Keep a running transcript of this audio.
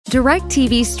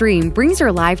DirecTV Stream brings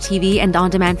your live TV and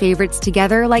on-demand favorites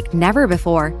together like never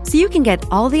before, so you can get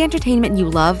all the entertainment you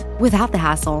love without the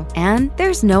hassle. And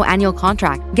there's no annual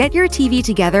contract. Get your TV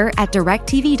together at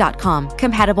directtv.com.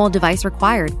 Compatible device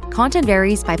required. Content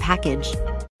varies by package.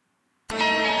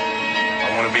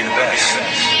 I want to be the best.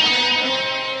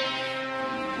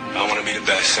 I want to be the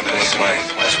best. Simple and plain.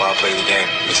 That's why I play the game.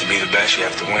 But to be the best, you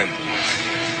have to win.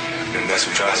 And that's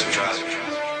what drives me.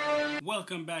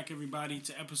 Welcome back, everybody,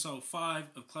 to episode 5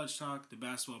 of Clutch Talk, the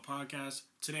basketball podcast.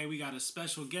 Today we got a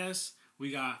special guest.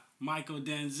 We got Michael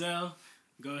Denzel.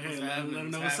 Go ahead, let him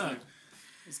know what's up.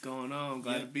 What's going on?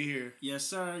 Glad to be here. Yes,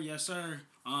 sir. Yes, sir.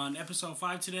 On episode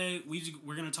 5 today,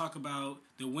 we're going to talk about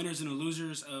the winners and the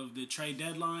losers of the trade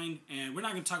deadline. And we're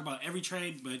not going to talk about every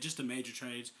trade, but just the major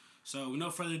trades. So, with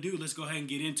no further ado, let's go ahead and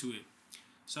get into it.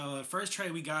 So, the first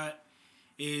trade we got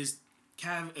is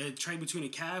a trade between the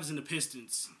Cavs and the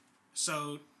Pistons.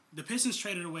 So, the Pistons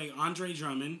traded away Andre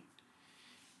Drummond,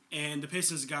 and the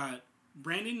Pistons got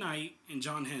Brandon Knight and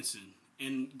John Henson,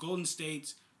 and Golden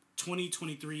State's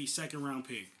 2023 second-round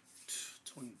pick.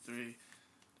 23.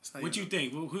 What you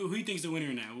think? Who you think's the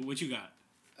winner now? What you got?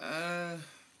 I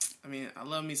mean, I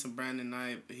love me some Brandon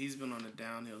Knight, but he's been on a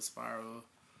downhill spiral.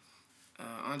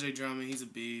 Andre Drummond, he's a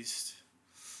beast.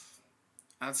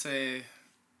 I'd say,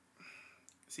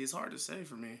 it's hard to say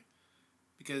for me.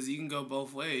 Because you can go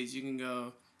both ways. You can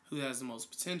go who has the most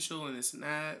potential and this and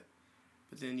that.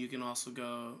 But then you can also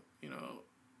go,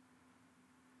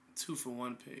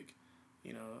 2-for-1 pick.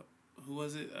 Who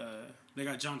was it? They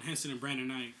got John Henson and Brandon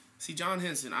Knight. See, John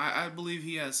Henson, I believe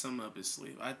he has some up his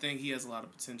sleeve. I think he has a lot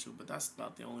of potential, but that's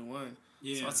about the only one.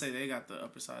 Yeah. So I'd say they got the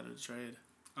upper side of the trade.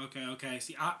 Okay.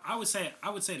 See, I would say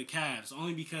the Cavs,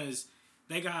 only because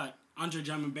they got Andre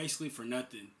Drummond basically for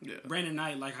nothing. Yeah. Brandon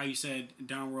Knight, like how you said,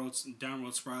 downward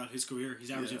spiral his career. He's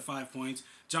averaging 5 points.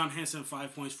 John Henson,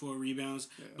 5 points, 4 rebounds.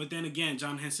 Yeah. But then again,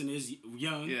 John Henson is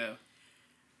young. Yeah.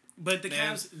 But the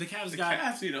Cavs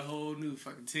Cavs need a whole new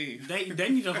fucking team. They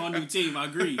need a whole new team. I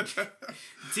agree.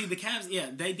 See, the Cavs,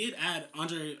 they did add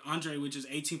Andre, which is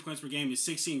 18 points per game and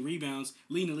 16 rebounds,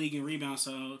 leading the league in rebounds.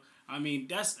 So I mean,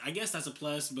 I guess that's a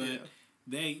plus. But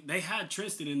they had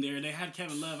Tristan in there. They had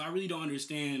Kevin Love. I really don't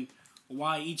understand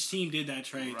why each team did that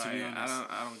trade. Right. To be honest,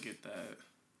 I don't get that.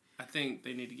 I think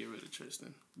they need to get rid of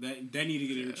Tristan. They need to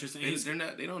get rid of Tristan.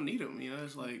 They don't need him.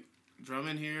 It's like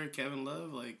Drummond here, Kevin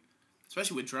Love, like.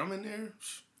 Especially with Drummond there,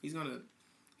 he's gonna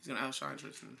outshine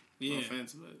Tristan. Yeah. No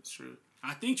offense, but it's true.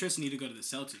 I think Tristan need to go to the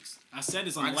Celtics. I said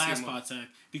this on the last podcast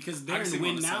because they're in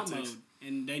win now mode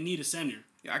and they need a center.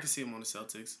 Yeah, I can see him on the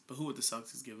Celtics, but who would the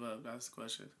Celtics give up? That's the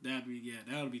question. That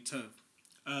would be tough.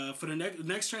 For the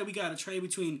next trade, we got a trade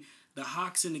between the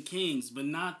Hawks and the Kings, but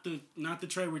not the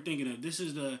trade we're thinking of. This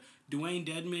is the Dwayne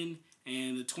Dedmon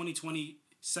and the 2020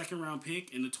 second round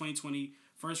pick and the 2020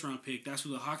 first round pick. That's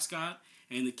who the Hawks got.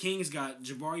 And the Kings got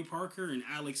Jabari Parker and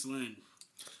Alex Len.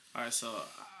 All right, so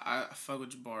I fuck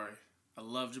with Jabari. I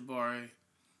love Jabari.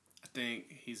 I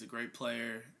think he's a great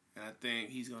player, and I think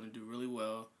he's going to do really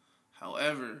well.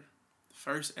 However, the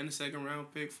first and the second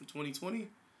round pick for 2020,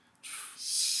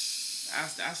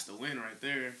 that's the win right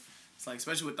there. It's like,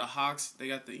 especially with the Hawks, they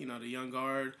got the young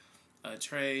guard,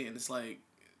 Trey, and it's like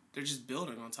they're just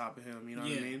building on top of him. You know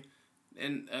what I mean?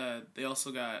 And they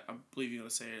also got, I believe you're going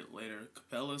to say it later,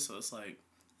 Capella. So it's like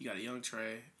you got a young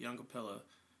Trey, young Capella,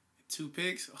 2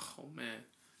 picks. Oh, man.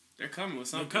 They're coming with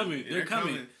something. They're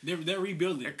coming. They're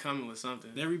rebuilding. They're coming with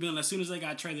something. They're rebuilding. As soon as they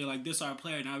got Trey, they're like, this is our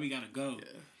player. Now we got to go.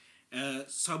 Yeah.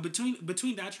 So between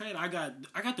that trade, I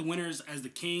got the winners as the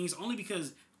Kings, only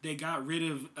because they got rid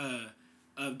of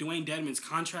Dwayne Dedmon's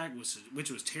contract,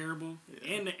 which was terrible,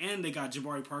 and they got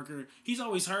Jabari Parker. He's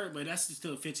always hurt, but that's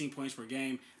still 15 points per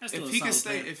game. That's still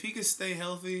if he could stay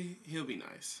healthy, he'll be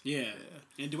nice. Yeah.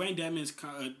 And Dwayne Dedmon's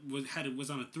was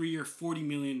on a 3-year, $40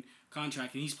 million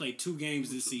contract, and he's played 2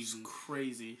 games this season.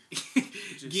 Crazy,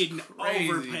 getting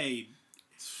crazy.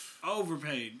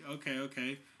 Overpaid.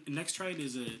 Okay. The next trade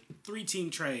is a 3-team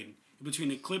trade between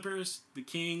the Clippers, the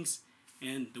Kings,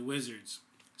 and the Wizards.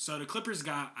 So the Clippers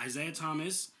got Isaiah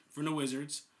Thomas from the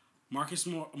Wizards, Marcus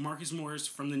Morris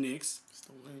from the Knicks.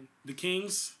 The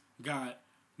Kings got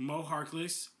Mo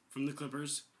Harkless from the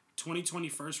Clippers, 2020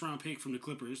 first round pick from the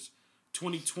Clippers,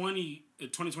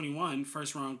 2021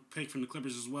 first round pick from the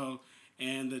Clippers as well,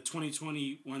 and the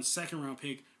 2021 second round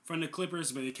pick from the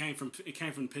Clippers, but it came from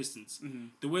the Pistons. Mm-hmm.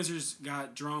 The Wizards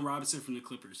got Jerome Robinson from the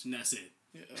Clippers, and that's it.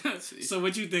 Yeah. So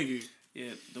what you thinking?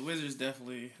 Yeah, the Wizards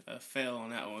definitely fail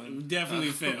on that one. Definitely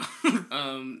fail.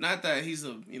 Not that he's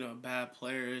a bad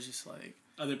player. It's just like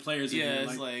other players. Yeah,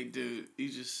 it's like dude,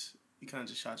 you kind of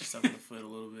just shot yourself in the foot a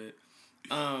little bit.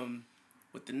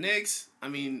 With the Knicks, I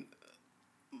mean,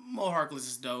 Mo Harkless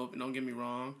is dope, and don't get me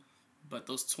wrong, but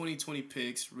those 2020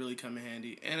 picks really come in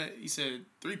handy. And you said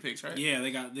 3 picks, right? Yeah,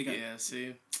 they got. Yeah,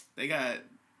 see, they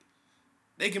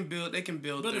can build. They can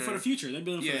build. Building for the future. They're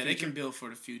building for the future. Yeah, they can build for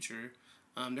the future.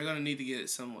 They're gonna need to get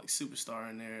some like superstar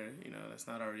in there. That's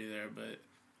not already there, but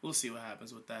we'll see what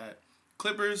happens with that.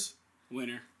 Clippers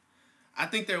Winner. I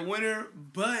think they're winner,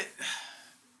 but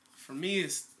for me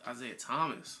it's Isaiah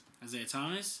Thomas. Isaiah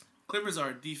Thomas. Clippers are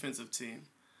a defensive team.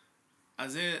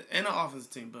 Isaiah and an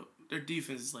offensive team, but their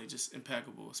defense is like just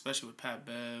impeccable, especially with Pat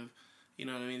Bev. You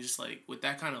know what I mean? Just like with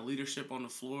that kind of leadership on the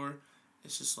floor,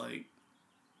 it's just like,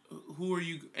 who are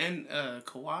you? And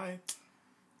Kawhi,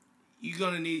 you're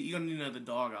gonna need another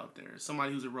dog out there,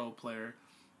 somebody who's a role player,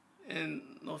 and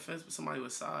no offense, but somebody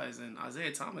with size. And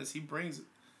Isaiah Thomas, he brings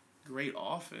great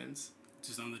offense.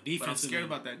 Just on the defensive. But I'm scared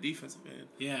about that defensive end.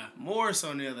 Yeah. Morris,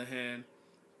 on the other hand,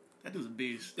 that dude's a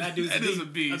beast. That dude's a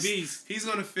beast. A beast. He's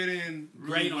gonna fit in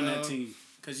really great on that team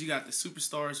because you got the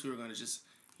superstars who are gonna just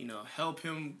help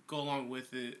him go along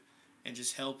with it and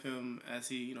just help him as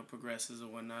he progresses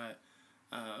and whatnot.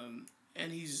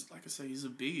 And he's, like I said, he's a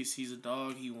beast. He's a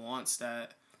dog. He wants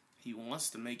that. He wants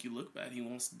to make you look bad. He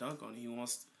wants to dunk on you.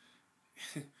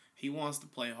 He wants to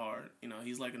play hard.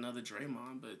 He's like another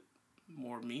Draymond, but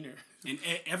more meaner. And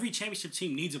every championship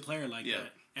team needs a player like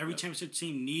that. Every championship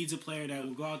team needs a player that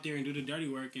will go out there and do the dirty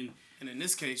work. And in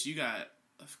this case, you got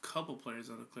a couple players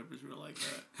on the Clippers who are like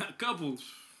that. A couple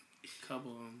of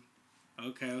them.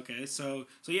 Okay. So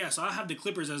I have the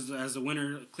Clippers as the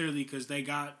winner clearly because they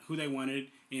got who they wanted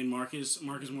in Marcus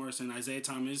Morris and Isaiah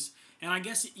Thomas. And I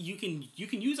guess you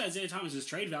can use Isaiah Thomas as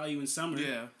trade value in summer.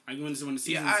 Yeah. When the season's...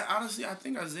 Yeah, honestly I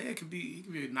think Isaiah could be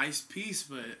a nice piece,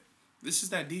 but this is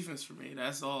that defense for me.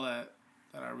 That's all that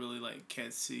I really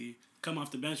can't see. Come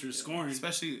off the bench for scoring.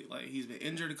 Especially he's been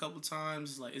injured a couple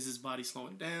times. Is his body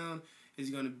slowing down? Is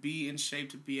he gonna be in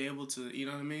shape to be able to? You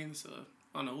know what I mean? So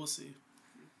I don't know. We'll see.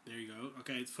 There you go.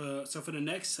 Okay, for the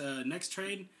next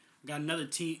trade, we got another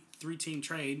 3-team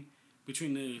trade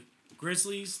between the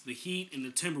Grizzlies, the Heat, and the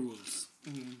Timberwolves.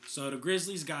 Mm-hmm. So the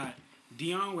Grizzlies got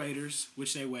Dion Waiters,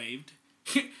 which they waived,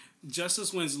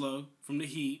 Justice Winslow from the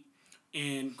Heat,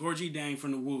 and Gorgie Dang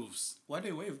from the Wolves. Why'd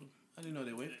they waive him? I didn't know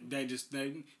they waived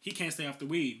him. He can't stay off the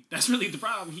weed. That's really the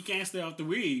problem. He can't stay off the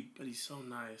weed. But he's so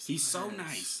nice. He's so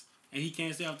nice. And he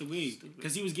can't stay off the weed.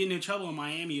 Because he was getting in trouble in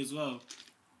Miami as well.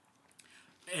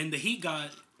 And the Heat got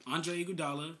Andre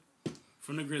Iguodala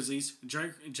from the Grizzlies,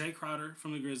 Jay Crowder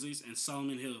from the Grizzlies, and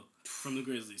Solomon Hill from the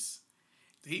Grizzlies.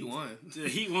 The Heat won.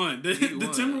 The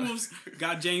Timberwolves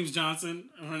got James Johnson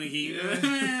from the Heat.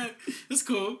 Yeah. That's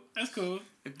cool.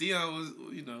 If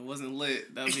Dion wasn't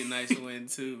lit, that would be a nice win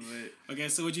too. But okay,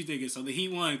 so what you thinking? So the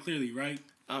Heat won clearly, right?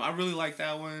 I really like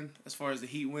that one as far as the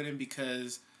Heat winning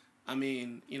because, I'm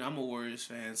a Warriors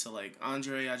fan, so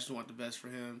Andre, I just want the best for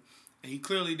him. And he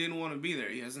clearly didn't want to be there.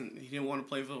 He didn't want to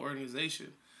play for the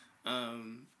organization.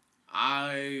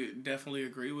 I definitely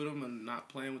agree with him on not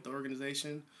playing with the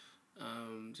organization,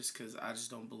 just because I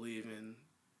just don't believe in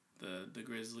the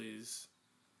Grizzlies'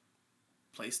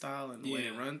 play style and the way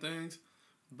they run things.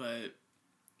 But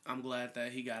I'm glad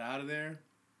that he got out of there.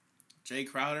 Jay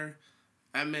Crowder,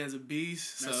 that man's a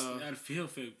beast. So that feel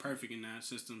fit perfect in that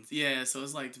system. Yeah, so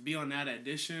it's to be on that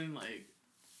addition,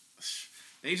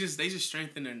 They just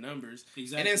strengthen their numbers.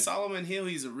 Exactly. And then Solomon Hill,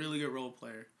 he's a really good role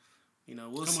player.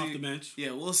 We'll see. Come off the bench.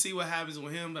 Yeah, we'll see what happens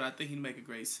with him, but I think he'd make a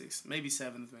great 6th, maybe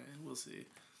 7th man. We'll see.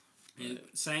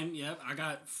 Same. Yep. I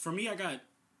got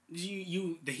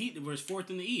you. The Heat was 4th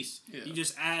in the East. Yeah. You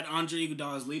just add Andre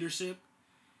Iguodala's leadership,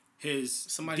 his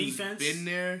somebody defense, who's been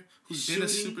there, who's been a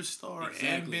superstar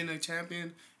and been a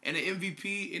champion and an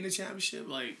MVP in the championship.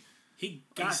 He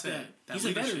got that. He's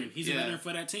a veteran. He's a veteran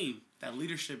for that team. That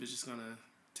leadership is just gonna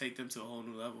take them to a whole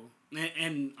new level.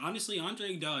 And honestly,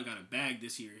 Andre Iguodala got a bag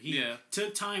this year. He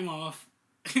took time off,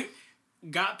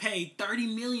 got paid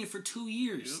 $30 million for 2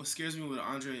 years. What scares me with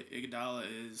Andre Iguodala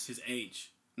is his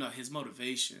age. No, his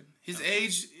motivation. His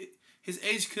age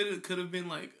could have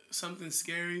been something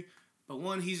scary, but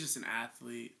 1, he's just an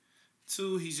athlete.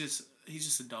 2, he's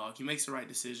just a dog. He makes the right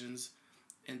decisions,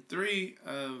 and 3,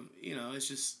 it's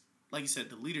just like you said,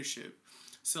 the leadership.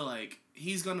 So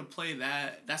he's gonna play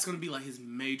that. That's gonna be his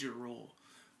major role.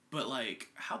 But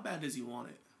how bad does he want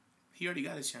it? He already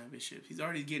got his championship. He's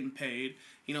already getting paid.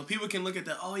 People can look at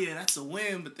that. Oh yeah, that's a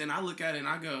win. But then I look at it and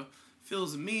I go,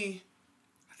 feels to me,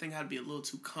 I think I'd be a little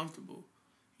too comfortable.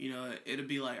 It'd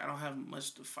be I don't have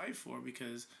much to fight for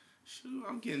because, shoot,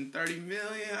 I'm getting $30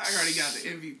 million. I already got the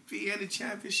MVP and the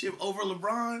championship over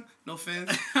LeBron. No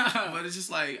offense, but it's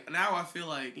just now I feel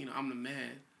I'm the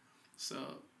man. So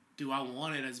do I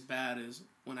want it as bad as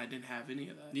when I didn't have any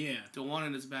of that? Yeah. Do I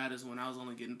want it as bad as when I was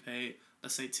only getting paid,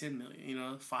 let's say $10 million, you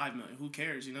know, $5 million? Who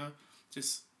cares, you know?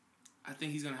 Just, I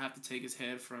think he's gonna have to take his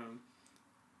head from,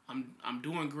 I'm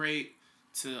doing great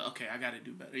to, okay, I got to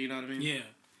do better. You know what I mean? Yeah.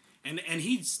 And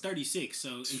he's 36,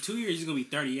 so in 2 years he's gonna be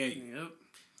 38. Yep.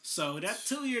 So that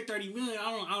 2 year $30 million,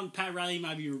 I don't. Pat Riley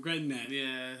might be regretting that.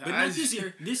 Yeah. But not this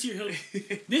year. This year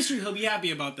he'll be happy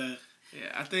about that.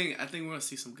 Yeah, I think we're gonna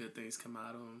see some good things come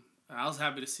out of him. I was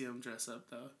happy to see him dress up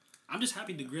though. I'm just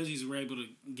happy the Grizzlies were able to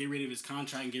get rid of his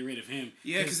contract and get rid of him.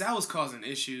 Yeah, because that was causing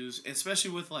issues,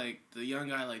 especially with like the young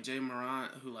guy like Jay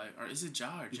Morant, who like, or is it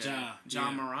Ja or Jay?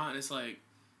 Ja Morant. It's like,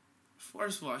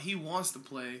 first of all, he wants to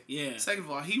play. Yeah. Second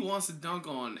of all, he wants to dunk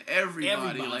on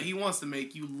everybody. Like he wants to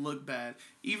make you look bad,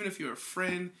 even if you're a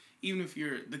friend, even if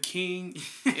you're the king.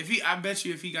 I bet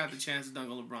you if he got the chance to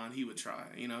dunk on LeBron, he would try.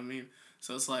 You know what I mean?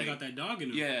 So it's like he got that dog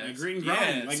in him. Yeah, that green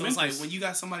grind. Like so Memphis. it's like when you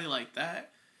got somebody like that,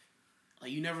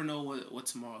 like you never know what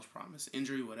tomorrow's promised,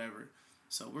 injury, whatever.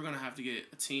 So we're gonna have to get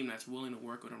a team that's willing to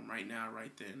work with him right now,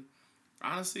 right then.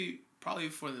 Honestly, probably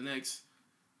for the next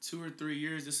 2 or 3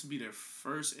 years, this would be their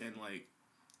first and like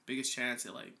biggest chance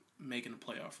at like making a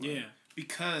playoff run. Yeah.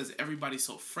 Because everybody's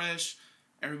so fresh,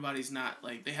 everybody's not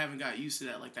like they haven't got used to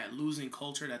that like that losing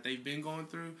culture that they've been going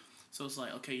through. So it's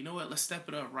like, okay, you know what? Let's step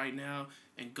it up right now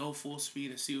and go full speed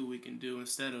and see what we can do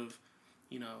instead of,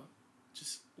 you know,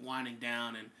 just winding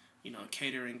down and, you know,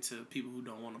 catering to people who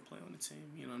don't want to play on the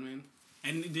team. You know what I mean?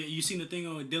 And you seen the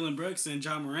thing with Dylan Brooks and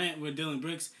Ja Morant with Dylan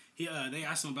Brooks. They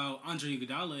asked him about Andre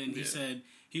Iguodala, and he said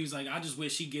he was like, I just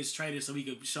wish he gets traded so we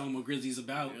could show him what Grizzlies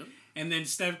about. Yep. And then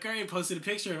Steph Curry posted a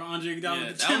picture of Andre Iguodala.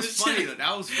 Yeah, that was funny.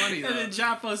 That was funny. And then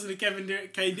Ja posted a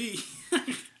KD.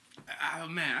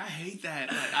 Man, I hate that.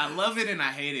 Like, I love it and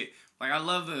I hate it. Like, I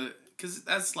love because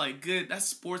that's like good. That's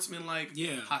sportsman-like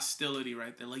hostility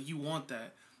right there. Like, you want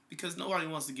that. Because nobody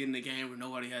wants to get in the game where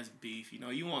nobody has beef. You know,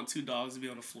 you want two dogs to be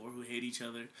on the floor who hate each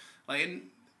other. Like, and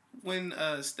when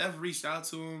Steph reached out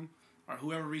to him, or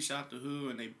whoever reached out to who,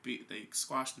 and they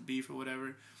squashed the beef or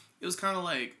whatever, it was kind of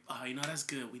like, oh, you know, that's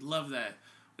good. We love that.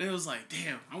 But it was like,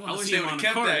 damn, I wish they would have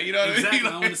kept that. You know what I mean?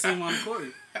 Like, I want to see him on the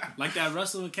court. Like that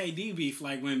Russell and KD beef,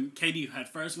 like when KD had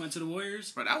first went to the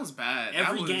Warriors. But that was bad.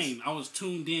 Every game, I was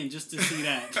tuned in just to see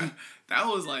that. That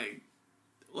was like,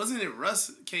 wasn't it Russ,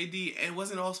 KD, and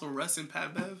wasn't it also Russ and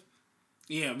Pat Bev?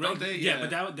 Yeah, right. Yeah,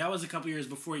 but that was a couple years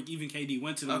before even KD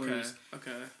went to the Warriors.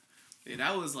 Okay. Yeah,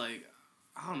 that was like,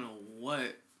 I don't know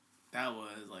what that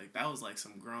was. Like, that was like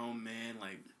some grown man,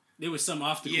 like. There was some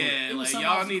off the court. Yeah, like,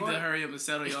 y'all need to hurry up and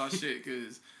settle y'all shit,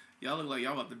 because y'all look like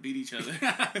y'all about to beat each other.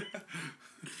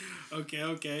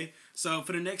 Okay. So,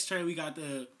 for the next trade, we got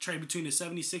the trade between the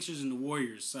 76ers and the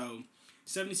Warriors. So,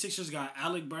 76ers got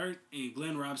Alec Burks and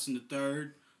Glenn Robinson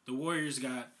III. The Warriors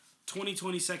got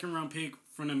 2020 second-round pick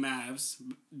from the Mavs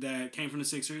that came from the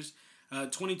Sixers.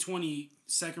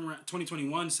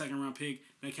 2021 second-round pick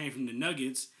that came from the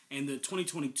Nuggets. And the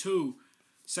 2022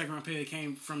 second-round pick that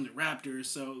came from the Raptors.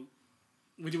 So,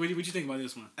 what you think about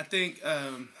this one? I think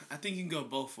you can go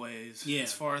both ways. Yeah.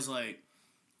 As far as, like,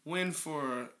 win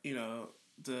for, you know,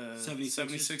 the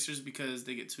 76ers because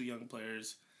they get two young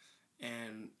players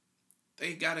and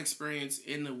they got experience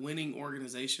in the winning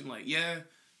organization. Like, yeah,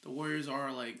 the Warriors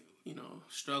are, like, you know,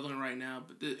 struggling right now,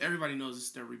 but everybody knows it's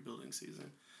their rebuilding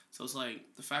season. So it's like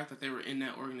the fact that they were in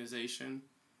that organization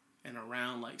and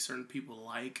around, like, certain people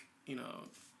like, you know,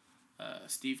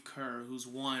 Steve Kerr, who's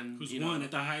won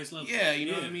at the highest level. Yeah,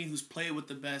 you know what I mean? Who's played with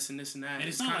the best and this and that. And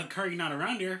it's not like Curry not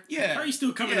around there. Yeah. Curry's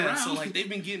still coming around. So, like, they've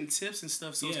been getting tips and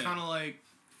stuff. So it's kind of like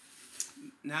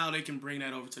now they can bring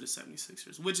that over to the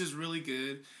 76ers, which is really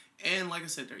good. And like I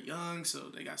said, they're young,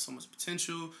 so they got so much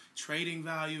potential. Trading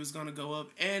value is going to go up.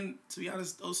 And to be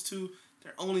honest, those two,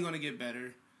 they're only going to get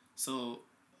better. So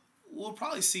we'll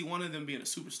probably see one of them being a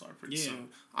superstar pretty soon.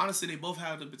 Honestly, they both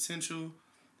have the potential.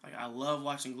 Like, I love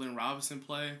watching Glenn Robinson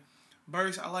play.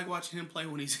 Burks, I like watching him play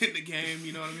when he's in the game,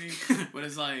 you know what I mean? But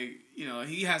it's like, you know,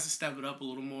 he has to step it up a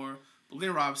little more. But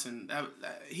Glenn Robinson,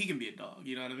 he can be a dog,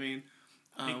 you know what I mean?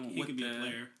 He can be a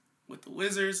player. With the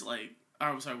Wizards,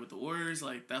 with the Warriors,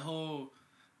 like, that whole,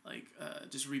 like,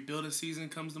 just rebuilding season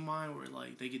comes to mind where,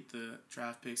 like, they get the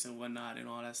draft picks and whatnot and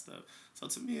all that stuff. So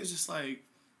to me, it's just like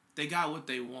they got what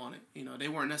they wanted. You know, they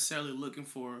weren't necessarily looking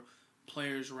for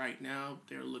players right now.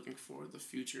 They're looking for the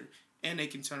future, and they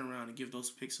can turn around and give those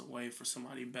picks away for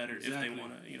somebody better if they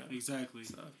want to, you know. Exactly.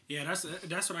 So. Yeah,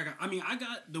 that's what I got. I mean, I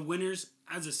got the winners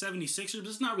as a 76ers, but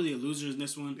it's not really a losers in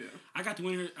this one. Yeah. I got the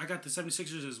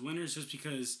 76ers as winners just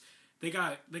because they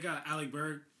got Alec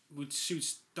Burks, which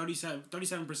shoots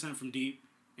 37% from deep,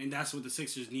 and that's what the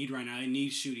Sixers need right now. They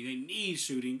need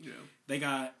shooting. Yeah. They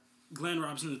got Glenn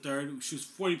Robinson III, who shoots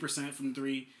 40% from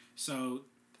three. So,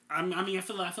 I mean, I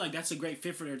feel like that's a great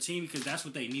fit for their team because that's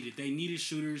what they needed. They needed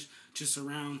shooters to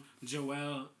surround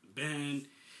Joel, Ben.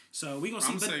 So we gonna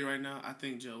see. I'm gonna tell you right now, I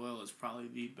think Joel is probably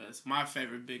the best. My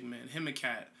favorite big man. Him and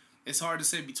Cat. It's hard to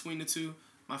say between the two.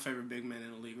 My favorite big man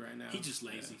in the league right now. He's just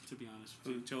lazy, to be honest.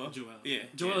 Who, Joel? Joel. Yeah.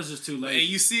 Joel is just too lazy. And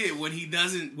you see it when he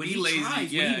doesn't. When he he lazy.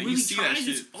 tries, yeah, when he really you see tries, that shit.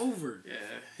 it's over. Yeah,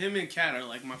 him and Cat are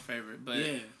like my favorite. But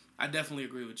Yeah. I definitely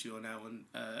agree with you on that one.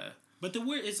 But the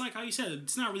Warriors, it's like how you said,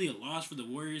 it's not really a loss for the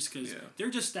Warriors because they're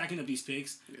just stacking up these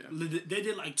picks. Yeah. They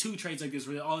did like 2 trades like this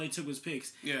where all they took was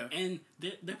picks. Yeah. And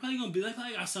they're probably gonna be. They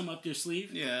probably got some up their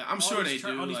sleeve. Yeah, I'm All sure these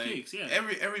they do. all these Like, picks, yeah.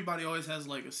 Everybody always has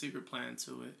like a secret plan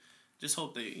to it. Just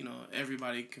hope they,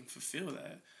 everybody can fulfill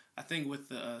that. I think with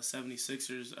the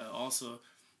 76ers also,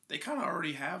 they kind of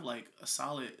already have like a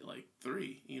solid like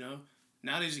 3,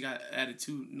 Now they just got added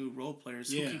 2 new role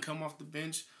players who can come off the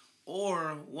bench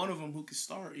or one of them who can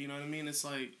start, you know what I mean? It's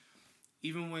like,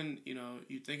 even when,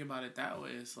 you think about it that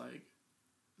way, it's like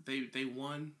they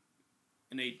won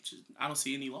and I don't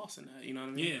see any loss in that, you know what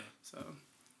I mean? Yeah. So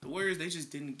the Warriors, they just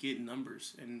didn't get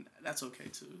numbers and that's okay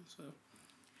too, so.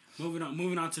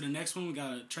 Moving on to the next one, we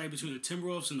got a trade between the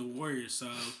Timberwolves and the Warriors.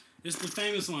 So this is the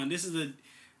famous one. This is the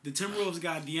Timberwolves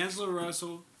got D'Angelo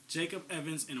Russell, Jacob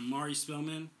Evans, and Amari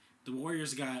Spellman. The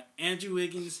Warriors got Andrew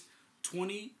Wiggins,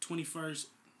 2021st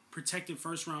protected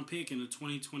first round pick, and a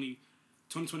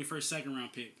 2021st second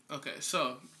round pick. Okay,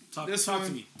 so talk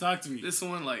to me. This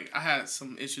one, like, I had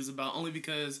some issues about only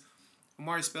because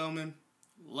Amari Spellman,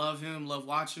 love him, love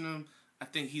watching him. I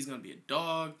think he's gonna be a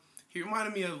dog. He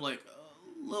reminded me of like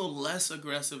a little less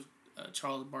aggressive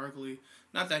Charles Barkley.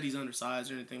 Not that he's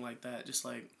undersized or anything like that. Just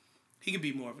like he could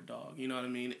be more of a dog. You know what I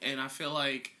mean? And I feel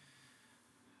like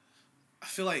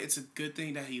it's a good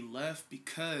thing that he left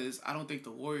because I don't think the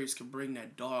Warriors can bring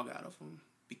that dog out of him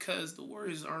because the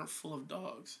Warriors aren't full of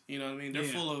dogs. You know what I mean? They're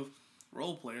full of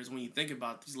role players. When you think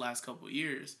about these last couple of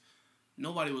years,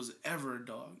 nobody was ever a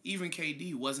dog. Even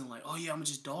KD wasn't like, oh yeah, I'm gonna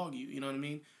just dog you. You know what I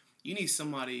mean? You need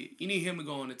somebody. You need him to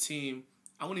go on a team.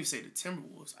 I wouldn't even say the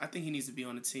Timberwolves. I think he needs to be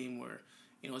on a team where,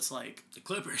 it's like the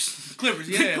Clippers. The Clippers,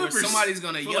 yeah. Where somebody's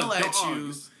gonna yell at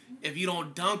you if you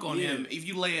don't dunk on him. If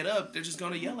you lay it up, they're just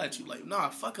gonna yell at you like, nah,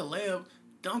 fuck a layup,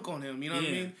 dunk on him. You know what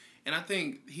I mean? And I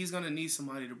think he's gonna need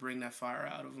somebody to bring that fire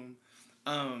out of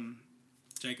him.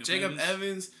 Jacob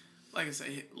Evans, like I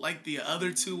say, like the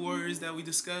other 2 Warriors that we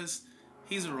discussed,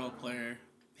 he's a role player.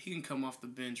 He can come off the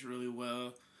bench really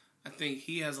well. I think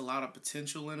he has a lot of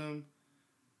potential in him.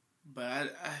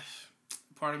 But I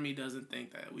part of me doesn't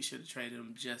think that we should have traded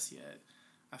him just yet.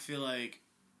 I feel like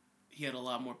he had a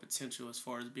lot more potential as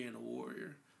far as being a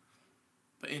Warrior.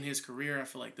 But in his career, I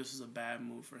feel like this was a bad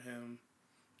move for him.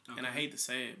 Okay. And I hate to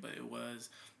say it, but it was.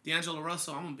 D'Angelo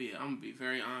Russell, I'm gonna be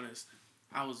very honest.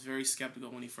 I was very skeptical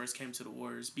when he first came to the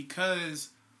Warriors because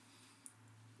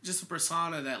just a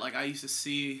persona that like I used to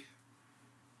see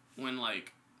when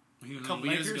like a couple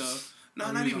years ago.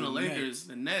 No, not even the Lakers,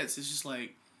 the Nets. It's just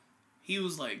like he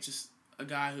was like just a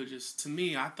guy who just, to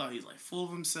me, I thought he's like full of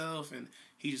himself and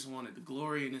he just wanted the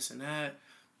glory and this and that.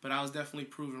 But I was definitely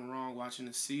proven wrong watching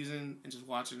this season and just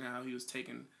watching how he was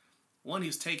taking, one, he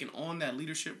was taking on that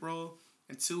leadership role,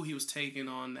 and 2, he was taking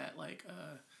on that like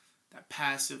that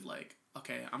passive like,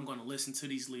 okay, I'm gonna listen to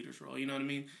these leaders role. You know what I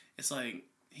mean? It's like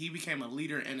he became a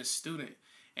leader and a student,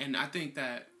 and I think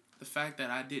that the fact that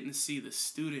I didn't see the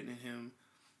student in him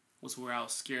was where I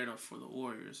was scared of for the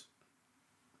Warriors.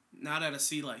 Now that I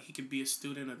see like he could be a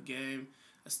student of the game,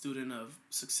 a student of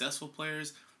successful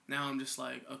players, now I'm just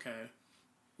like, okay,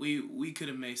 we could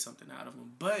have made something out of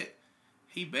him. But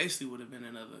he basically would have been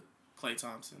another Klay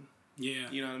Thompson. Yeah.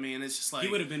 You know what I mean? It's just like... He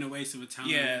would have been a waste of a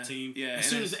talent on the team. Yeah. As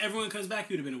soon as everyone comes back,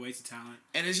 he would have been a waste of talent.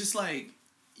 And it's just like,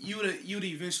 you'd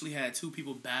eventually had 2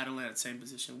 people battling at the same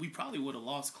position. We probably would have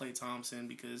lost Klay Thompson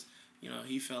because,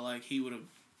 he felt like he would have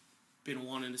been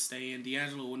wanting to stay in.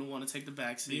 D'Angelo wouldn't want to take the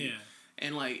backseat. Yeah.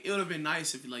 And, like, it would have been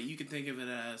nice if, like, you could think of it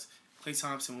as Klay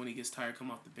Thompson, when he gets tired, come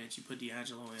off the bench, you put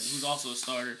D'Angelo in, who's also a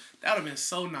starter. That would have been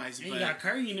so nice. And you got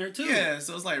Curry in there, too. Yeah,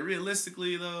 so it's like,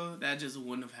 realistically, though, that just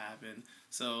wouldn't have happened.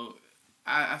 So,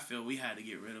 I feel we had to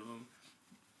get rid of him.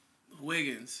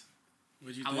 Wiggins.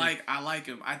 What'd you think? I like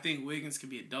him. I think Wiggins can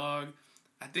be a dog.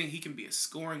 I think he can be a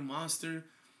scoring monster.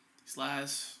 These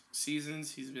last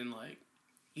seasons, he's been, like,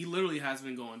 he literally has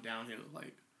been going downhill,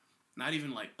 like, not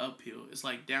even, like, uphill. It's,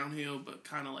 like, downhill, but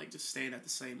kind of, like, just staying at the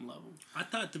same level. I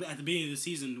thought at the beginning of the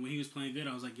season, when he was playing good,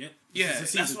 I was like, yep. Yeah,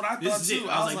 that's what I thought, too.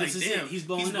 I was like, damn, he's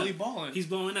blowing up. Really balling. He's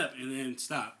blowing up, and then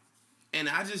stop. And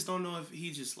I just don't know if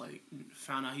he just, like,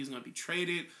 found out he was going to be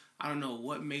traded. I don't know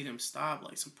what made him stop,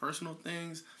 like, some personal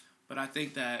things. But I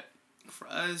think that for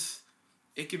us,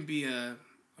 it can be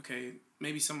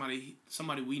maybe somebody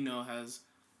we know has,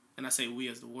 and I say we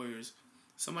as the Warriors,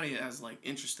 somebody has like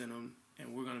interest in him,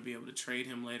 and we're gonna be able to trade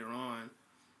him later on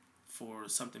for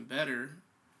something better,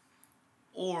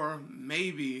 or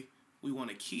maybe we want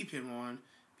to keep him on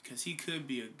because he could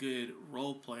be a good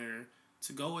role player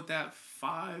to go with that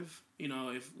 5.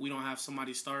 If we don't have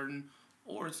somebody starting,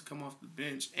 or to come off the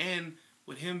bench, and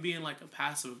with him being like a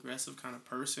passive aggressive kind of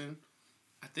person,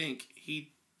 I think he'd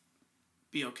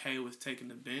be okay with taking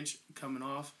the bench, coming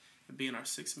off, and being our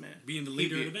 6th man. Being the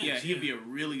leader of the bench. Yeah, he'd be a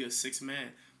really good 6th man.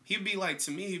 He'd be like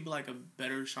a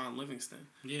better Sean Livingston.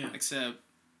 Yeah. Except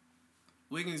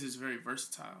Wiggins is very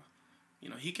versatile.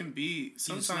 He can be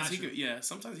sometimes he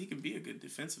can be a good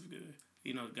defensive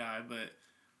guy, but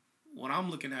what I'm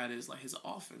looking at is like his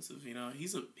offensive.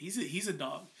 He's a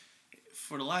dog.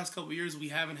 For the last couple of years, we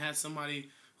haven't had somebody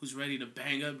who's ready to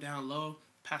bang up down low.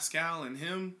 Pascal and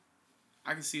him,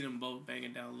 I can see them both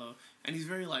banging down low, and he's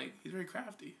very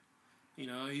crafty.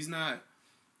 He's not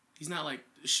like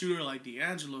a shooter like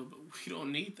D'Angelo, but we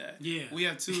don't need that. Yeah, we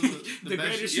have 2 of the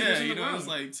best greatest shooters in the world. It's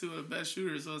like 2 of the best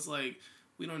shooters. So it's like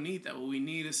we don't need that. What we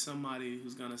need is somebody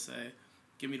who's gonna say,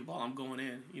 "Give me the ball, I'm going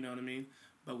in." You know what I mean?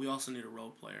 But we also need a role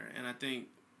player, and I think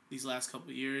these last couple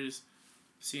of years,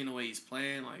 seeing the way he's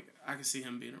playing, like I can see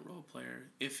him being a role player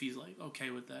if he's like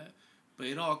okay with that. But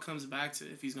it all comes back to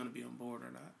if he's gonna be on board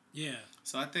or not. Yeah.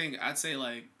 So I'd say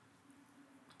like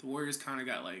the Warriors kind of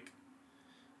got like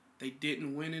they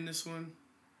didn't win in this one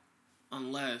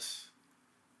unless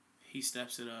he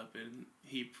steps it up and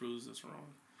he proves us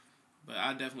wrong. But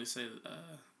I definitely say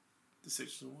the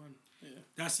Sixers won. Yeah.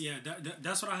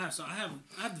 That's what I have. So I have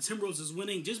the Timberwolves as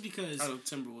winning just because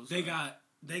Timberwolves.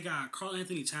 They got Karl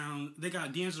Anthony Towns. They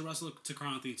got D'Angelo Russell to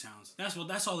Karl Anthony Towns.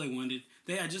 That's all they wanted.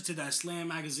 They had just did that Slam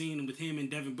magazine with him and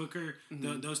Devin Booker.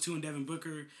 Mm-hmm. Those 2 and Devin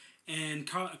Booker. And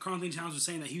Karl Anthony Towns was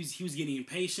saying that he was getting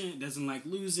impatient, doesn't like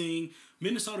losing.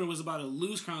 Minnesota was about to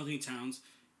lose Karl Anthony Towns,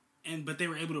 but they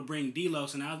were able to bring D'Lo.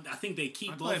 So now I think they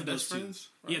keep both of those friends.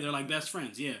 Right? Yeah, they're like best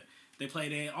friends. Yeah, they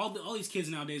played all these kids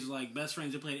nowadays are like best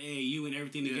friends. They played AAU and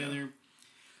everything together.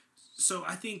 So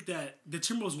I think that the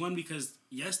Timberwolves won because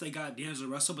yes, they got D'Angelo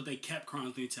Russell, but they kept Karl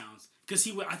Anthony Towns because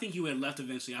I think he would have left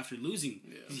eventually after losing.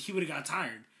 Yeah. He would have got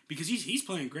tired because he's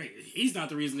playing great. He's not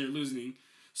the reason they're losing.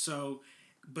 So.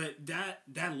 But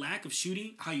that lack of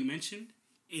shooting, how you mentioned,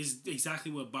 is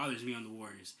exactly what bothers me on the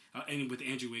Warriors. And with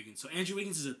Andrew Wiggins. So Andrew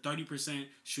Wiggins is a 30%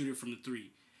 shooter from the 3.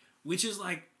 Which is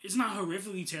like, it's not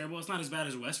horrifically terrible. It's not as bad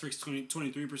as Westbrook's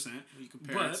 23%. You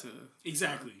compare it to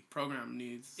exactly program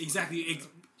needs. Exactly.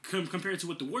 Compared to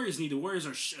what the Warriors need, the Warriors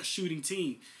are a shooting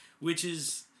team. Which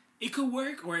is, it could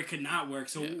work or it could not work.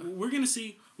 So we're going to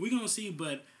see. We're going to see.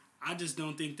 But I just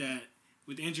don't think that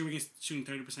with Andrew Wiggins shooting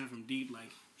 30% from deep,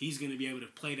 like, he's going to be able to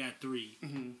play that 3.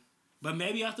 Mm-hmm. But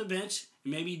maybe off the bench,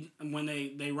 maybe when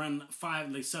they run 5,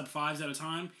 like sub-5s at a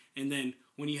time, and then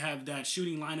when you have that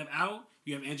shooting lineup out,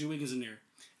 you have Andrew Wiggins in there.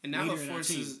 And now it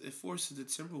forces the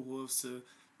Timberwolves to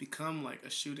become like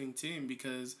a shooting team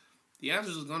because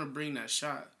D'Angelo's going to bring that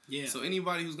shot. Yeah. So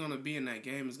anybody who's going to be in that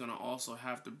game is going to also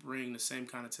have to bring the same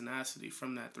kind of tenacity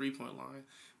from that 3-point line.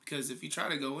 Because if you try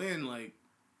to go in, like,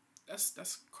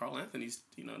 that's Karl Anthony's,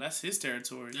 that's his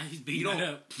territory. Yeah, he's beating it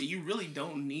up. You really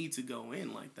don't need to go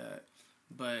in like that.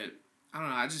 But, I don't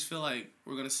know, I just feel like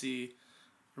we're going to see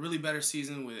a really better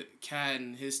season with Cat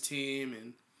and his team,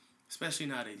 and especially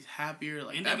now that he's happier.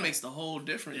 Like, and that makes the whole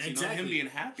difference, exactly. Him being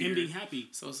happier. Him being happy.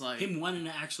 So it's like... him wanting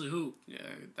to actually hoop. Yeah,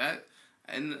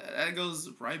 that goes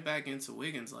right back into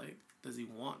Wiggins. Like, does he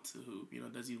want to hoop?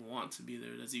 Does he want to be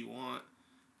there? Does he want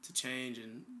to change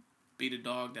and... be the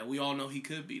dog that we all know he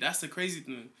could be? That's the crazy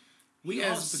thing. We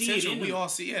all see potential. We all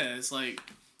see. Yeah, it's like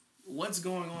what's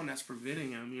going on that's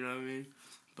preventing him. You know what I mean?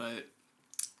 But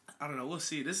I don't know. We'll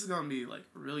see. This is gonna be like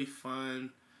really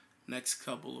fun next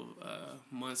couple of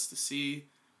months to see,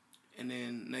 and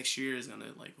then next year is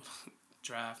gonna like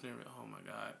draft and everything. Oh my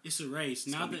god, it's a race.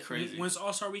 Now that once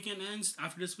All-Star weekend ends,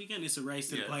 after this weekend, it's a race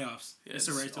to the playoffs. Yeah, it's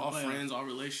a race to the playoffs. All friends, all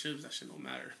relationships. That shit don't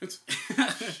matter.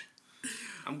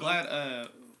 I'm glad.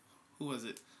 Who was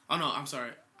it? Oh, no, I'm sorry.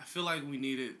 I feel like we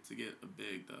needed to get a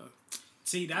big, though.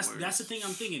 See, that's the thing I'm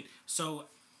thinking. So,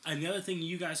 another thing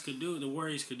you guys could do, the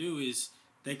Warriors could do, is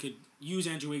they could use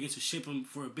Andrew Wiggins to ship him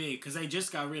for a big, because they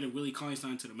just got rid of Willie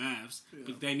Cauley-Stein to the Mavs.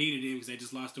 Yeah. They needed him because they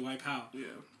just lost Dwight Powell. Yeah.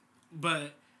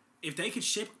 But if they could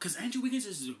ship, because Andrew Wiggins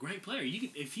is a great player.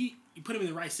 If you put him in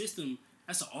the right system,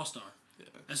 that's an all-star. Yeah.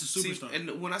 That's a superstar. See,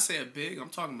 and when I say a big, I'm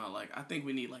talking about like I think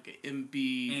we need like an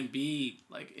Embiid,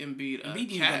 like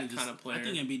Embiid Cat kind of player. I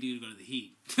think Embiid need to go to the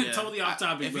Heat. Yeah. Totally off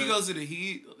topic. If he goes to the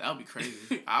Heat, that would be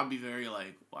crazy. I'll be very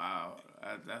like, wow.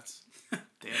 That's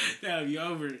damn. That'd be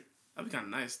over. That'd be kind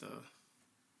of nice though.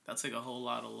 That'd take a whole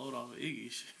lot of load off of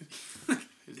Iggy.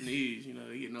 His knees, you know,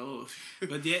 they getting old.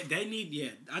 But they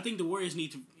need. I think the Warriors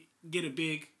need to get a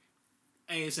big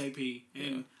ASAP,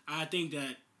 and I think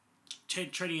that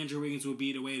trading Andrew Wiggins would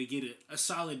be the way to get a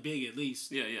solid big at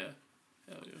least. Yeah.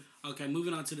 Hell yeah. Okay,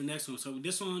 moving on to the next one. So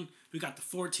this one, we got the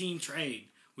 4-team trade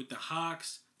with the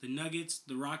Hawks, the Nuggets,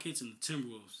 the Rockets, and the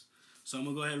Timberwolves. So I'm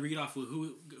going to go ahead and read off with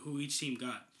who each team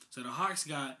got. So the Hawks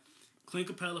got Clint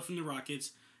Capella from the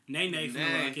Rockets, Nene from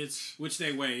the Rockets, which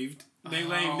they waived. They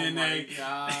waived Nene. Oh my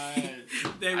God. I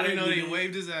didn't know they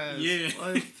waived his ass. Yeah.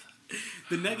 What?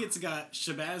 The Nuggets got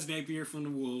Shabazz Napier from the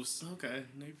Wolves. Okay,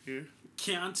 Napier.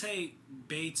 Keontae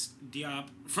Bates Diop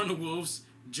from the Wolves.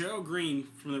 Gerald Green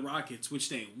from the Rockets, which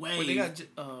they waived. Wait, they got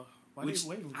why did they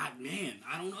waive him?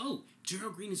 I don't know.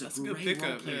 Gerald Green is That's a a good great pickup,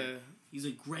 role player. yeah. He's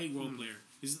a great role player.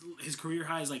 His career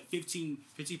high is like 15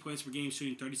 points per game,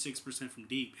 shooting 36% from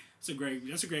deep. That's a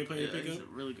great player to pick he's up.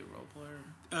 a really good role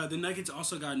player. The Nuggets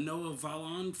also got Noah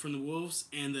Valon from the Wolves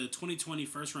and the 2020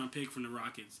 first round pick from the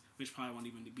Rockets, which probably won't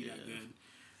even be that good.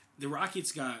 The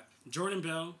Rockets got Jordan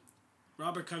Bell,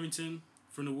 Robert Covington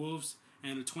from the Wolves,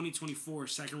 and a 2024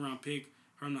 second round pick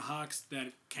from the Hawks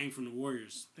that came from the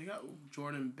Warriors. They got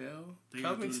Jordan Bell. They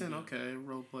got Covington, Jordan Bell. okay,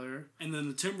 role player. And then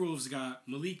the Timberwolves got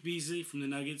Malik Beasley from the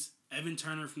Nuggets, Evan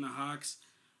Turner from the Hawks.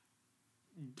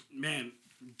 Man,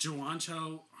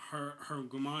 Juancho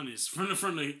Hergumanis from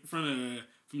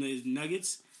the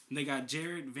Nuggets. And they got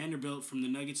Jared Vanderbilt from the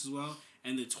Nuggets as well,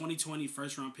 and the 2020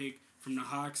 first round pick from the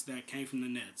Hawks that came from the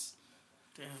Nets.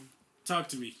 Damn. Talk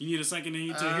to me. You need a second to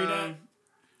hear that?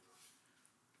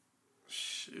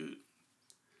 Shoot.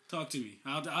 Talk to me.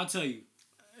 I'll tell you.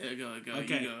 Yeah, go.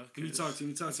 Okay. You go, Let me talk to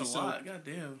you. That's a lot.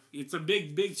 Goddamn. It's a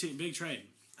big trade.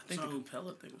 I think the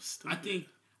Capella thing was stupid.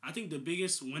 I think the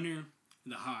biggest winner,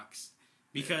 the Hawks,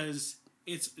 because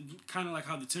it's kind of like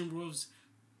how the Timberwolves,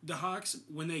 the Hawks,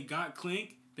 when they got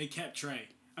Klink, they kept Trey.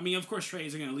 I mean, of course, Trey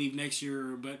isn't going to leave next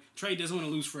year, but Trey doesn't want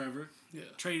to lose forever. Yeah.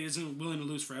 Trey isn't willing to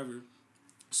lose forever.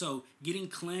 So getting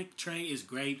Klink, Trey is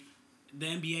great. The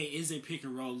NBA is a pick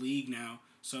and roll league now.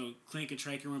 So Klink and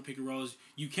Trey can run pick and rolls.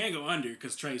 You can't go under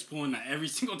because Trey's pulling that every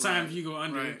single time you go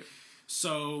under. Right.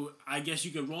 So I guess you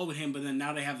could roll with him, but then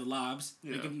now they have the lobs.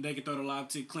 Yeah. They can throw the lob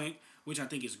to Klink, which I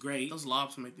think is great. Those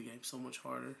lobs make the game so much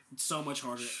harder. So much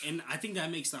harder, and I think that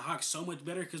makes the Hawks so much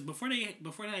better because before they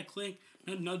had Klink,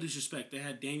 no disrespect, they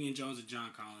had Damian Jones and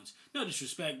John Collins. No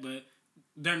disrespect, but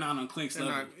they're not on Klink's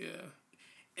level.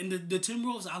 And the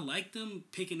Timberwolves, I like them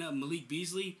picking up Malik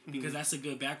Beasley because that's a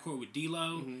good backcourt with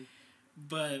D'Lo. Mm-hmm.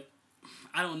 But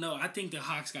I don't know. I think the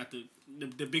Hawks got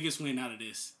the biggest win out of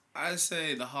this. I'd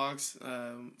say the Hawks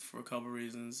for a couple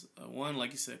reasons. One,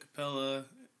 like you said, Capella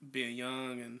being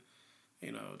young and,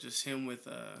 you know, just him with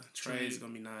Trey is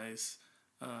going to be nice.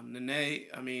 Nene,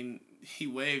 I mean, he's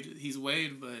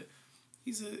waived, but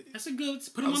that's a good,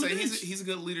 put him on the bench. He's a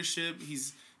good leadership.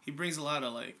 He brings a lot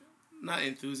of, like, not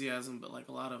enthusiasm, but, like,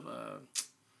 a lot of...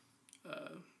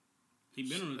 He's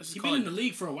been in the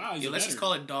league for a while. Let's just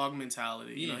call it dog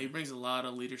mentality. You know, he brings a lot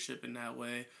of leadership in that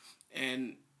way.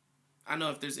 And I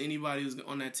know if there's anybody who's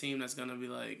on that team that's going to be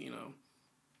like, you know,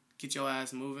 get your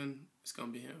ass moving, it's going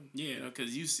to be him. Yeah. You know,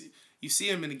 because you see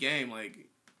him in the game, like,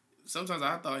 sometimes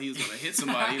I thought he was going to hit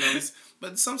somebody, you know.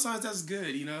 But sometimes that's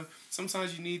good, you know.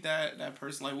 Sometimes you need that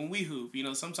person. Like, when we hoop, you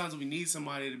know, sometimes we need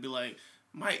somebody to be like,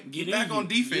 Mike, get back on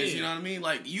defense, you know what I mean?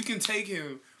 Like, you can take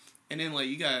him. And then, like,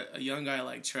 you got a young guy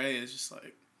like Trey. It's just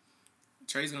like,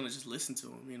 Trey's going to just listen to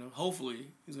him, you know. Hopefully,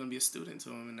 he's going to be a student to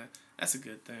him, and that's a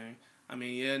good thing. I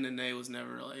mean, yeah, Nene was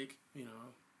never, like, you know,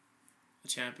 a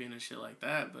champion and shit like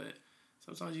that, but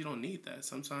sometimes you don't need that.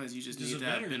 Sometimes you just need to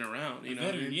have been around, you know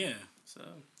what I mean? Yeah. So,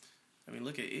 I mean,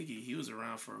 look at Iggy. He was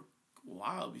around for a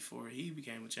while before he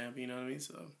became a champion, you know what I mean?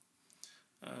 So,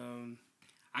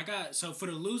 so for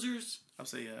the losers... I'll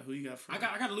say, yeah, who you got for I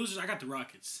got the losers. I got the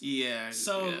Rockets. Yeah.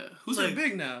 So yeah. Who's their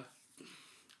big now?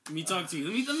 Let me talk to you.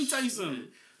 Let me tell you something.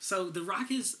 So the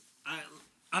Rockets,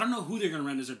 I don't know who they're gonna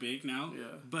run as their big now. Yeah.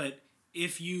 But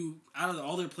if you out of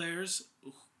all their players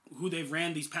who they've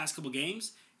ran these past couple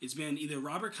games, it's been either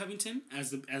Robert Covington as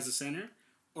the center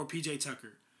or PJ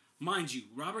Tucker. Mind you,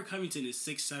 Robert Covington is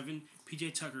 6'7",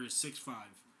 PJ Tucker is 6'5".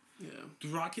 Yeah. The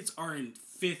Rockets are in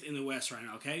 5th in the West right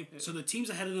now. Okay. Yeah. So the teams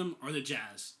ahead of them are the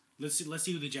Jazz. Let's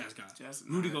see who the Jazz got.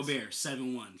 Rudy Gobert,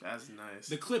 7-1. Jazz is nice.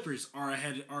 The Clippers are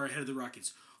ahead of the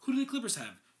Rockets. Who do the Clippers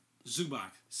have?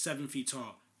 Zubac, 7 feet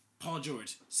tall. Paul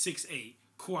George, 6'8".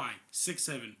 Kawhi,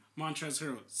 6'7". Montrezl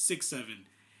Harrell, 6'7".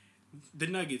 The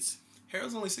Nuggets.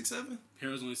 Harrell's only 6'7"?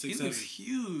 Harrell's only 6'7". He looks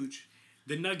huge.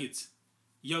 The Nuggets.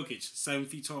 Jokic, 7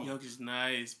 feet tall. Jokic's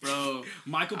nice, bro.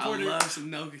 Michael Porter. I love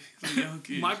some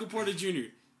Jokic. Michael Porter Jr.,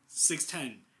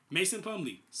 6'10". Mason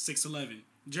Plumlee, 6'11".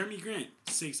 Jeremy Grant,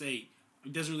 6'8".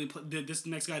 Doesn't really play, this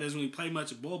next guy doesn't really play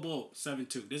much. Bol,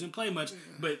 7'2". Doesn't play much,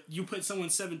 but you put someone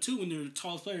 7'2" when their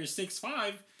tallest player is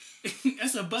 6'5",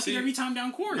 that's a bucket every time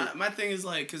down court. My thing is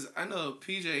like, because I know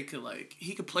PJ could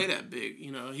he could play that big.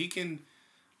 You know, he can.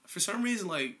 For some reason,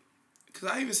 like, because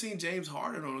I even seen James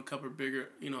Harden on a couple of bigger,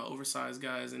 oversized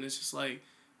guys, and it's just like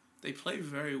they play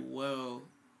very well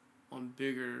on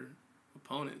bigger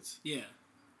opponents. Yeah.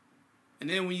 And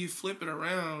then when you flip it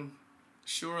around,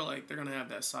 sure, like, they're going to have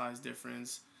that size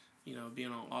difference,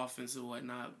 being on offense and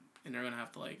whatnot, and they're going to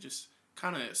have to, like, just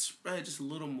kind of spread just a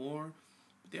little more.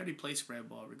 But they already play spread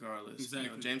ball regardless.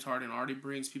 Exactly. James Harden already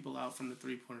brings people out from the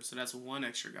three-pointer, so that's one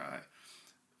extra guy.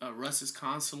 Russ is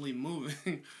constantly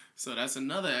moving, so that's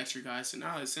another extra guy. So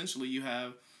now, essentially, you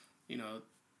have,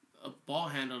 a ball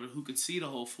handler who can see the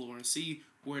whole floor and see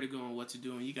where to go and what to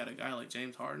do, and you got a guy like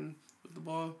James Harden with the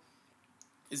ball.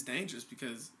 It's dangerous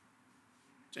because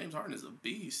James Harden is a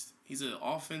beast. He's an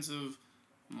offensive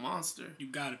monster. You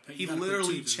gotta pay. He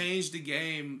literally changed the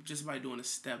game just by doing a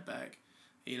step back.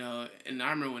 And I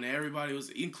remember when everybody was,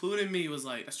 including me, was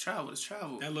like, that's travel.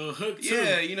 That little hook, too.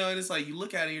 Yeah, and it's like, you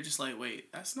look at it, you're just like,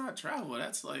 wait, that's not travel.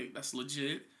 That's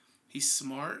legit. He's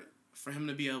smart for him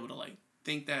to be able to, like,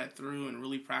 think that through and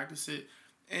really practice it.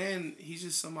 And he's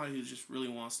just somebody who just really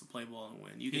wants to play ball and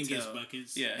win. You can tell. He gets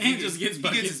buckets. Yeah, he just gets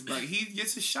buckets. He gets his buckets. He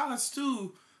gets his shots,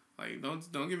 too. Like,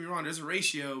 don't get me wrong, there's a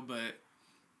ratio, but,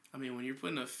 I mean, when you're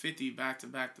putting a 50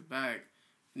 back-to-back-to-back,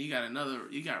 and you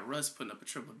got Russ putting up a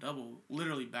triple-double,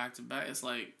 literally back-to-back, it's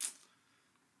like,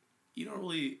 you don't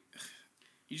really,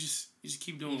 you just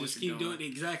keep doing what you're doing. Doing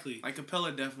exactly. Like,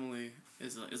 Capella definitely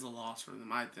is a loss for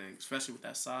them, I think, especially with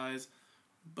that size.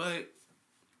 But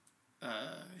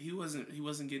he wasn't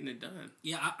getting it done.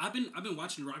 Yeah, I've been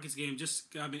watching the Rockets game.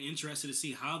 I've been interested to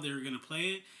see how they're gonna play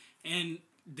it, and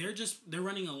they're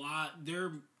running a lot.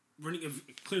 They're running a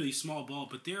clearly small ball,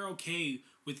 but they're okay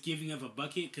with giving up a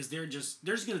bucket because they're just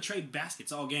gonna trade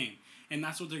baskets all game, and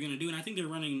that's what they're gonna do. And I think they're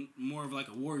running more of like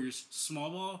a Warriors small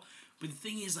ball. But the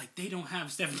thing is, like, they don't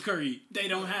have Stephen Curry. They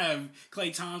don't have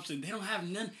Klay Thompson. They don't have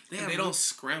none. They don't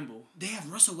scramble. They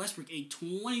have Russell Westbrook, a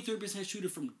 23% shooter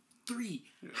from 3.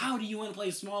 Yeah. How do you want to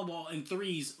play small ball and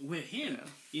threes with him?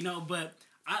 Yeah. But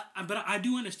I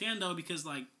do understand, though, because,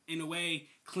 like, in a way,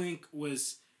 Klink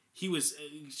was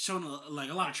showing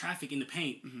a lot of traffic in the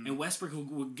paint, and Westbrook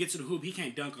would get to the hoop. He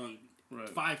can't dunk on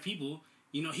 5 people.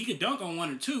 He could dunk on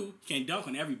 1 or 2. He can't dunk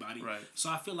on everybody. Right. So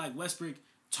I feel like Westbrook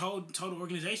told the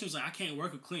organization, was like, I can't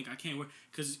work with Klink. I can't work,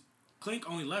 because Klink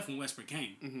only left when Westbrook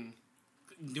came. Mm-hmm.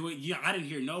 I didn't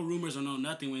hear no rumors or no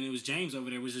nothing when it was James over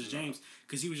there. It was just James,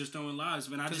 because he was just throwing lives.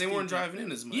 Because they weren't driving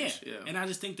in as much. Yeah, and I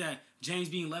just think that James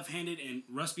being left-handed and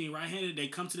Russ being right-handed, they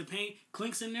come to the paint,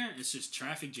 Klink's in there, it's just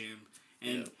traffic jam.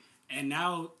 And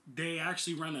now they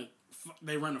actually run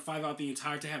a 5 out the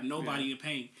entire to have nobody in the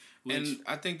paint. And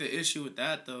I think the issue with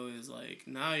that, though, is, like,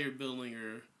 now you're building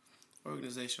your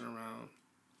organization around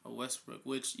a Westbrook,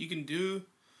 which you can do.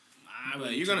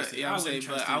 But you're gonna, I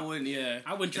wouldn't. Yeah,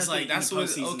 I wouldn't. It's like that's what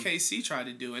OKC tried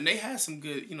to do, and they had some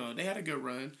good. They had a good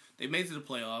run. They made it to the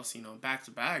playoffs, back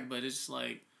to back. But it's just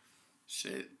like,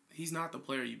 shit. He's not the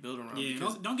player you build around. Yeah,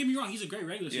 don't get me wrong. He's a great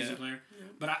regular season player,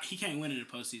 but he can't win in the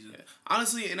postseason. Yeah.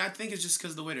 Honestly, and I think it's just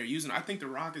because the way they're using him. I think the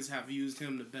Rockets have used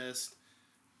him the best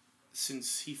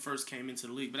since he first came into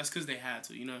the league. But that's because they had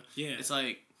to. Yeah. It's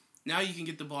like, now you can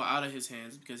get the ball out of his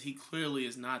hands because he clearly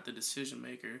is not the decision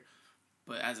maker.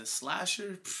 But as a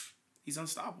slasher, he's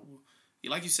unstoppable.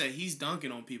 Like you said, he's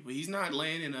dunking on people. He's not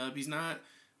laying it up. He's not,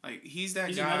 like, he's that guy.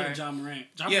 He's another John Morant.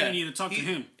 Morant need to talk to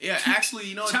him. Yeah,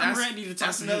 actually, Morant need to talk to him.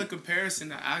 That's another comparison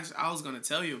that I was going to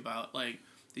tell you about. Like,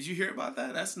 did you hear about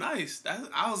that? That's nice.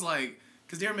 I was like,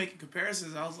 because they were making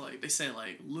comparisons. I was like, they said,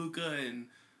 like, Luka and,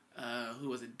 who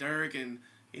was it, Dirk, and,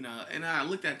 and I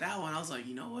looked at that one. I was like,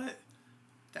 you know what?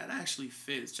 That actually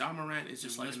fits. John Morant is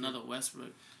just like another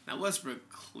Westbrook. Now, Westbrook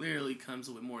clearly comes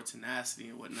with more tenacity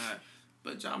and whatnot,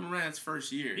 but John Morant's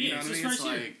first year. You know what I mean? First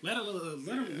year. Let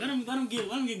him get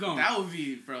going. That would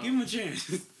be, bro. Give him a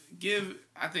chance.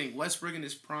 I think Westbrook in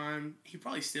his prime, he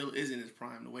probably still is in his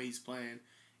prime the way he's playing,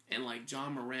 and like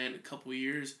John Morant, a couple of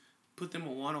years, put them a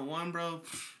 1-on-1, bro.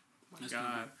 My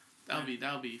God. That'll be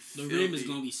the rim is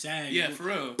gonna be sad. Yeah, for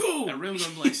real. Boom. That rim's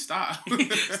gonna be like, stop.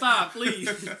 Stop,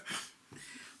 please.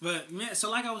 But, man,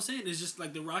 so like I was saying, it's just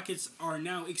like the Rockets are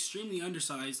now extremely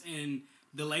undersized, and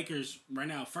the Lakers right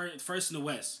now, first in the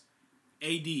West,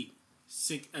 AD,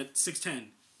 6'10",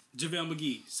 JaVale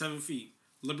McGee, 7 feet,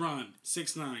 LeBron,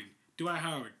 6'9", Dwight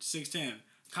Howard, 6'10",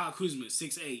 Kyle Kuzma,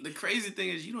 6'8". The crazy thing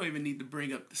is you don't even need to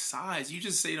bring up the size. You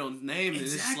just say those names and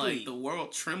it's like the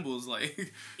world trembles.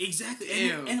 Like exactly.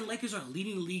 And the Lakers are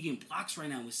leading the league in blocks right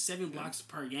now with 7 blocks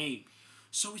per game.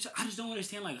 So I just don't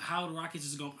understand like how the Rockets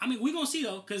is going. I mean, we're gonna see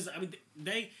though, because I mean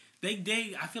they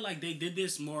I feel like they did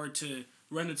this more to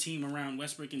run the team around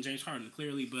Westbrook and James Harden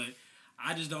clearly, but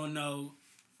I just don't know.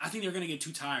 I think they're gonna get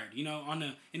too tired. You know,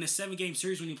 in a 7-game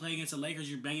series when you play against the Lakers,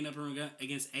 you're banging up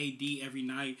against AD every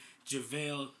night,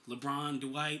 JaVale, LeBron,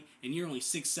 Dwight, and you're only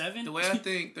 6'7". The way I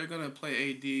think they're gonna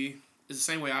play AD is the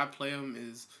same way I play him,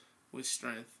 is with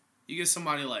strength. You get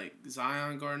somebody like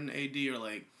Zion guarding AD, or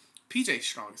like PJ's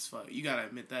strong as fuck. You gotta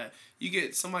admit that. You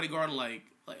get somebody guarding like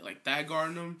that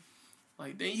guarding him,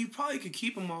 like then you probably could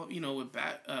keep him all, with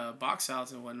box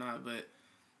outs and whatnot. But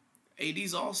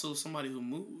AD's also somebody who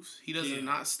moves. He doesn't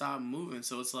not stop moving.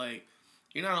 So it's like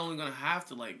you're not only gonna have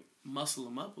to like muscle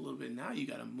him up a little bit. Now you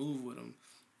gotta move with him.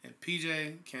 And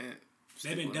PJ can't.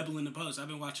 They've been doubling the post. I've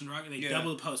been watching the Rockets. They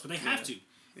double the post, but they have to.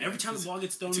 Yeah, every time the ball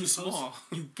gets thrown in the post,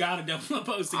 you gotta double the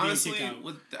post to honestly, get a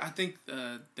kick out. I think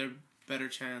their better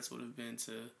chance would have been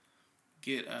to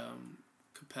get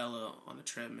Capella on the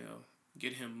treadmill,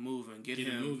 get him moving, get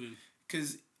him moving.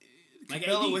 Because like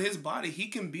Capella with his body, he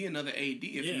can be another AD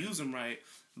if you use him right.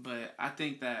 But I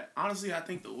think that honestly,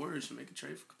 the Warriors should make a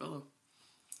trade for Capella.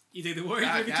 You think the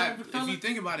Warriors make a trade for Capella? If you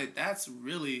think about it, that's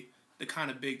really the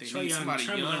kind of big they need. Somebody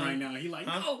young right now. He like,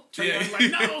 no. Trae Young's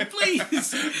like, no, please.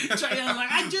 Trae Young's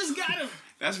like, I just got him.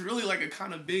 That's really like a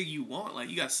kind of big you want. Like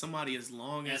you got somebody as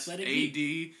long as AD,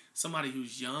 somebody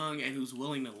who's young and who's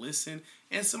willing to listen,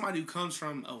 and somebody who comes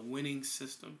from a winning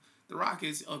system. The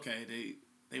Rockets, okay,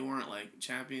 they weren't like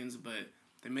champions, but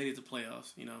they made it to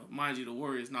playoffs. Mind you, the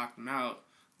Warriors knocked them out,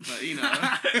 but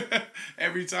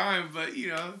every time. But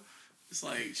it's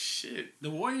like shit. The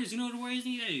Warriors, what the Warriors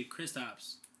need? Hey,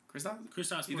 Kristaps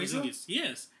Porzingis.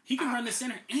 Yes. He can run the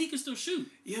center and he can still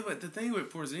shoot. Yeah, but the thing with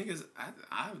Porzingis,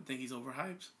 I think he's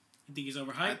overhyped. You think he's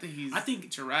overhyped? I think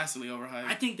drastically overhyped.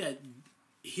 I think that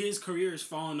his career is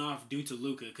falling off due to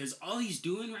Luka, because all he's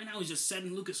doing right now is just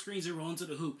setting Luka screens and rolling to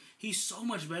the hoop. He's so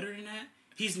much better than that.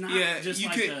 He's not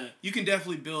you can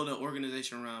definitely build an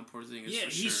organization around Porzingis. Yeah,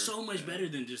 he's so much better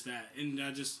than just that. And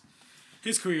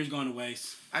his career's going to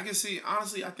waste. I can see,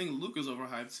 honestly, I think Luka's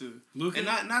overhyped too. Luka? And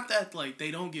not that, like,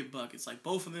 they don't get buckets. Like,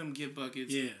 both of them get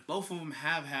buckets. Yeah. Both of them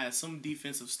have had some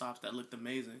defensive stops that looked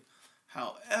amazing.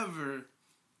 However,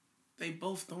 they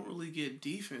both don't really get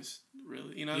defense,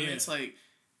 really. You know what I mean? It's like,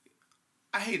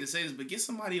 I hate to say this, but get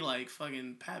somebody like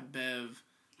fucking Pat Bev,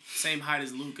 same height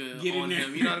as Luka on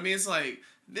him. You know what I mean? It's like,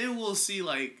 then we'll see,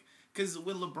 like, because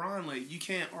with LeBron, like, you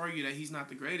can't argue that he's not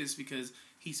the greatest because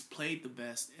he's played the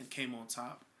best and came on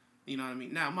top. You know what I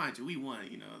mean? Now, mind you, we won,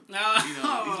 these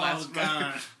last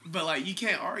God. But, like, you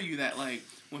can't argue that, like,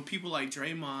 when people like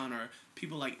Draymond or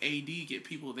people like AD get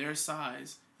people their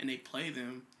size and they play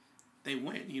them, they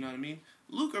win. You know what I mean?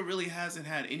 Luka really hasn't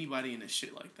had anybody in his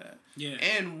shit like that. Yeah.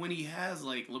 And when he has,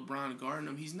 like, LeBron guarding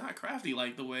him, he's not crafty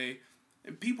like the way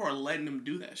people are letting him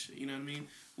do that shit. You know what I mean?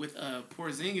 With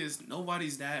Porzingis,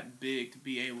 nobody's that big to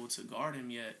be able to guard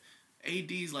him yet.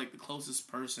 AD's like the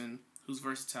closest person who's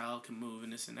versatile, can move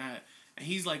and this and that. And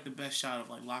he's like the best shot of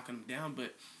like locking him down,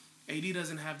 but AD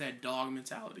doesn't have that dog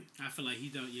mentality. I feel like he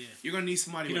don't, You're going to need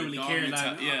somebody he with don't a really dog care.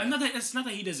 mentality. It's not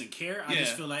that he doesn't care. I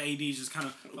just feel like AD is just kind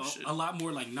of a lot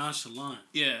more like nonchalant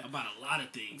about a lot of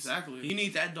things. Exactly. You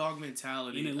need that dog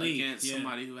mentality against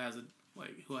somebody who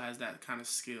has that kind of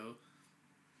skill.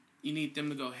 You need them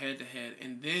to go head to head.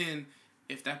 And then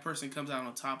if that person comes out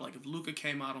on top, like if Luka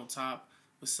came out on top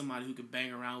with somebody who could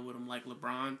bang around with him like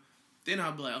LeBron, then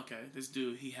I'll be like, okay, this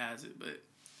dude, he has it. But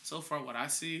so far what I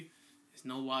see is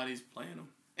nobody's playing him.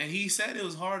 And he said it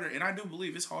was harder, and I do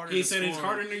believe it's harder. He said it's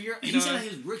harder in the year. He said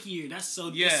his rookie year. That's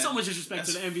so much disrespect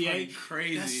to the NBA.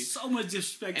 Crazy. That's so much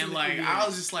disrespect to the NBA. And I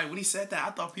was just like, when he said that,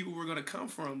 I thought people were gonna come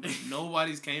for him, but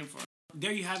nobody's came for him.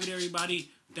 There you have it,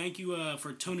 everybody. Thank you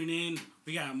for tuning in.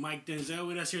 We got Mike Denzel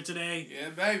with us here today. Yeah,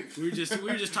 baby. We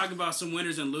were just talking about some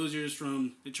winners and losers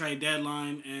from the trade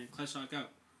deadline, and Clutch Talk out.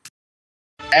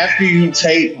 After you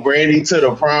take Brandy to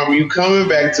the prom, you coming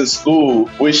back to school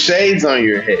with shades on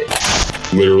your head.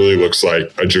 Literally looks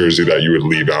like a jersey that you would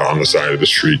leave out on the side of the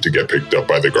street to get picked up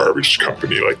by the garbage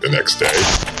company like the next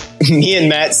day. Me and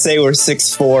Matt say we're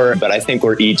 6'4", but I think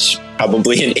we're each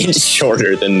probably an inch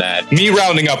shorter than that. Me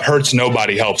rounding up hurts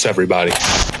nobody, helps everybody.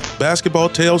 Basketball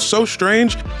tales so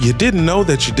strange, you didn't know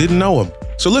that you didn't know them.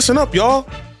 So listen up, y'all.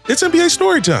 It's NBA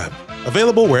Storytime,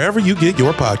 available wherever you get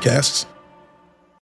your podcasts.